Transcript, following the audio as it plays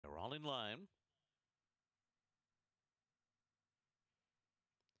in line.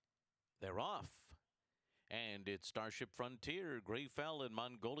 They're off. And it's Starship Frontier, Greyfell, and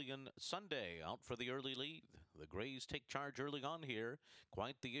Mongolian Sunday out for the early lead. The Grays take charge early on here.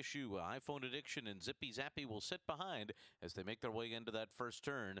 Quite the issue. iPhone Addiction and Zippy Zappy will sit behind as they make their way into that first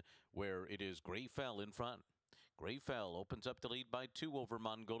turn, where it is Greyfell in front. Greyfell opens up the lead by 2 over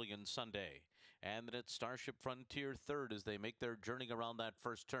Mongolian Sunday. And then it's Starship Frontier third as they make their journey around that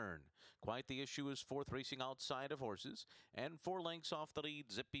first turn. Quite the issue is fourth, racing outside of horses. And 4 lengths off the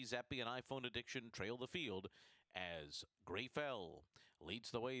lead, Zippy Zappy and iPhone Addiction trail the field as Greyfell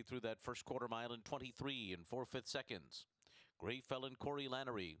leads the way through that first quarter mile in 23 and 4/5 seconds. Greyfell and Corey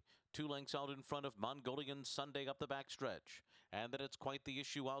Lannery, 2 lengths out in front of Mongolian Sunday up the backstretch. And then it's quite the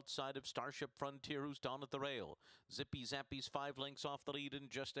issue outside of Starship Frontier, who's down at the rail. Zippy Zappy's 5 lengths off the lead and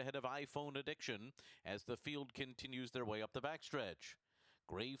just ahead of iPhone Addiction as the field continues their way up the backstretch.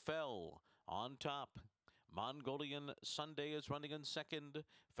 Greyfell on top. Mongolian Sunday is running in second.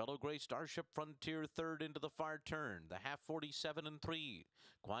 Fellow Gray Starship Frontier third into the far turn. The half 47 and 3.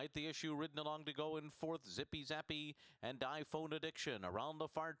 Quite the issue ridden along to go in fourth. Zippy Zappy and iPhone Addiction around the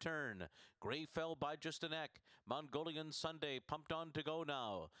far turn. Greyfell by just a neck. Mongolian Sunday pumped on to go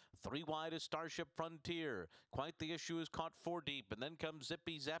now. 3 wide is Starship Frontier. Quite the issue is caught 4 deep. And then comes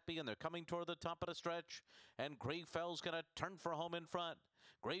Zippy Zappy and they're coming toward the top of the stretch. And Greyfell's going to turn for home in front.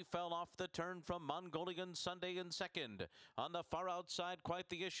 Greyfell off the turn from Mongolian Sunday in second. On the far outside, quite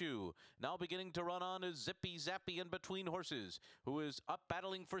the issue. Now beginning to run on is Zippy Zappy in between horses, who is up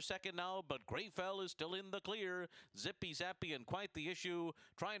battling for second now, but Greyfell is still in the clear. Zippy Zappy and quite the issue,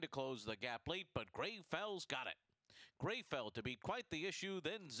 trying to close the gap late, but Greyfell's got it. Greyfell to beat quite the issue,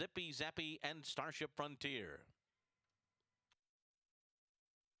 then Zippy Zappy and Starship Frontier.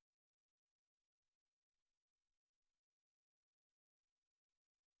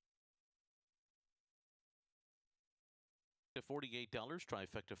 To $48,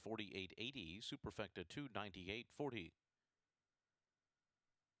 trifecta $48.80, superfecta $298.40.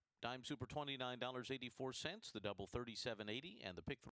 Dime super $29.84, the double $37.80, and the pick